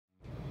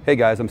Hey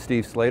guys, I'm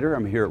Steve Slater.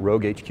 I'm here at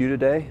Rogue HQ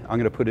today. I'm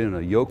going to put in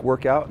a yoke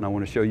workout and I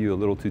want to show you a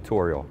little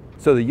tutorial.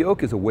 So the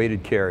yoke is a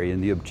weighted carry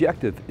and the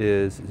objective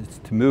is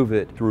to move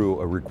it through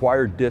a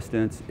required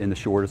distance in the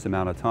shortest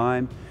amount of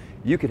time.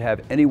 You could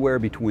have anywhere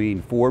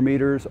between 4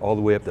 meters all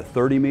the way up to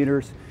 30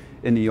 meters.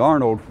 In the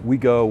Arnold, we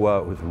go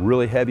with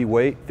really heavy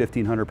weight,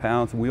 1,500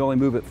 pounds, and we only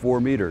move it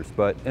 4 meters,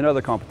 but in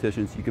other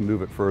competitions you can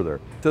move it further.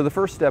 So the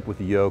first step with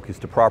the yoke is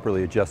to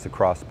properly adjust the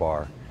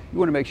crossbar. You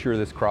want to make sure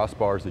this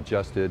crossbar is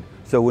adjusted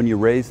so when you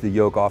raise the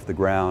yoke off the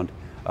ground,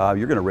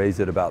 you're going to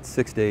raise it about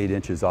 6 to 8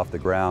 inches off the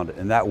ground,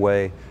 and that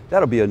way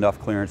that'll be enough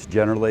clearance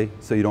generally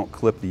so you don't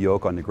clip the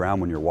yoke on the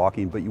ground when you're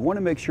walking. But you want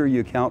to make sure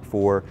you account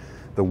for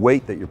the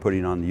weight that you're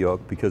putting on the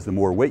yoke, because the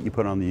more weight you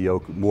put on the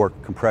yoke, more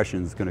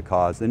compression is going to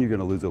cause, then you're going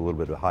to lose a little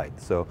bit of height.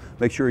 So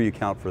make sure you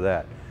account for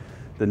that.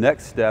 The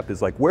next step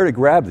is like where to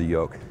grab the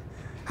yoke,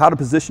 how to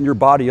position your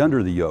body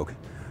under the yoke.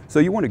 So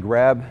you want to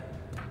grab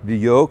the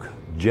yoke.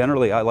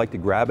 Generally, I like to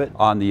grab it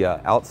on the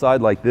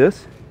outside like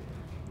this,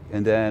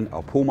 and then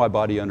I'll pull my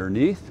body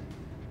underneath,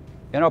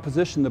 and I'll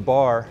position the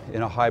bar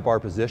in a high bar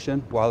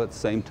position while at the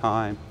same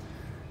time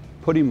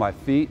putting my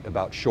feet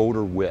about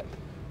shoulder width.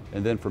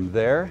 And then from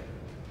there,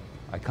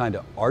 I kind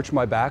of arch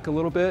my back a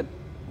little bit,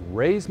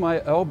 raise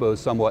my elbows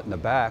somewhat in the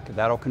back.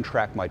 That'll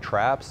contract my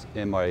traps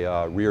and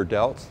my rear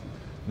delts,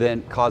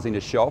 then causing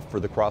a shelf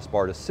for the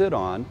crossbar to sit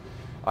on.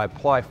 I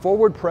apply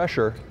forward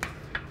pressure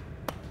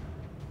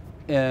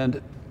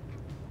and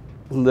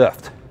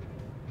lift,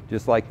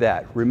 just like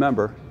that.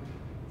 Remember,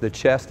 the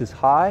chest is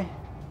high,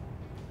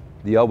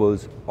 the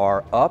elbows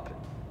are up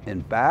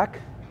and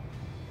back,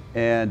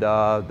 and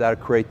that'll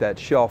create that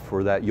shelf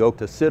for that yoke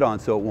to sit on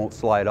so it won't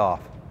slide off.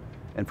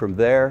 And from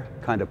there,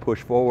 kind of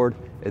push forward,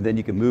 and then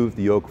you can move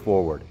the yoke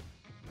forward.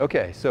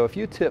 Okay, so a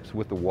few tips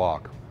with the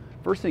walk.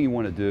 First thing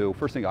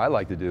I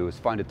like to do is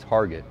find a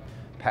target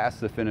past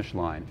the finish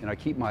line, and I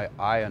keep my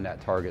eye on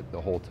that target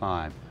the whole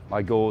time.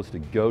 My goal is to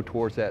go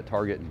towards that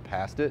target and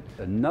past it.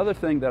 Another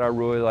thing that I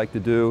really like to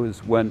do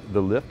is when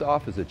the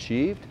liftoff is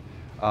achieved,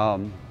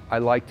 I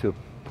like to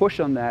push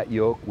on that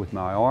yoke with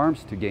my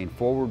arms to gain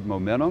forward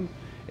momentum.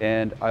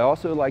 And I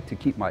also like to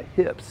keep my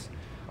hips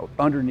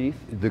underneath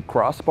the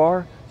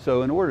crossbar.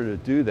 So in order to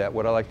do that,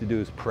 what I like to do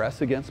is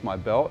press against my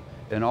belt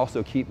and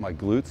also keep my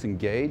glutes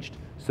engaged.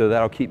 So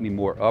that'll keep me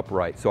more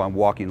upright. So I'm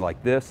walking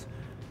like this,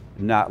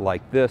 not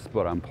like this,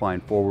 but I'm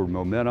applying forward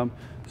momentum.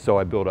 So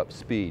I build up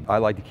speed. I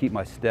like to keep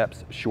my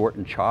steps short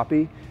and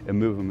choppy and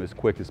move them as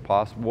quick as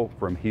possible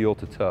from heel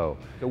to toe.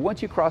 So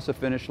once you cross the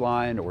finish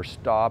line or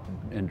stop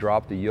and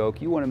drop the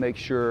yoke, you want to make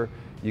sure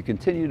you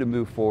continue to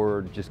move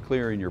forward, just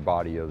clearing your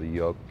body of the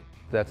yoke.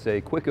 That's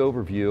a quick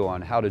overview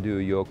on how to do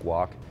a yoke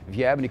walk. If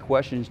you have any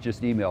questions,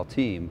 just email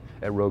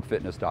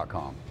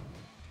team@roguefitness.com.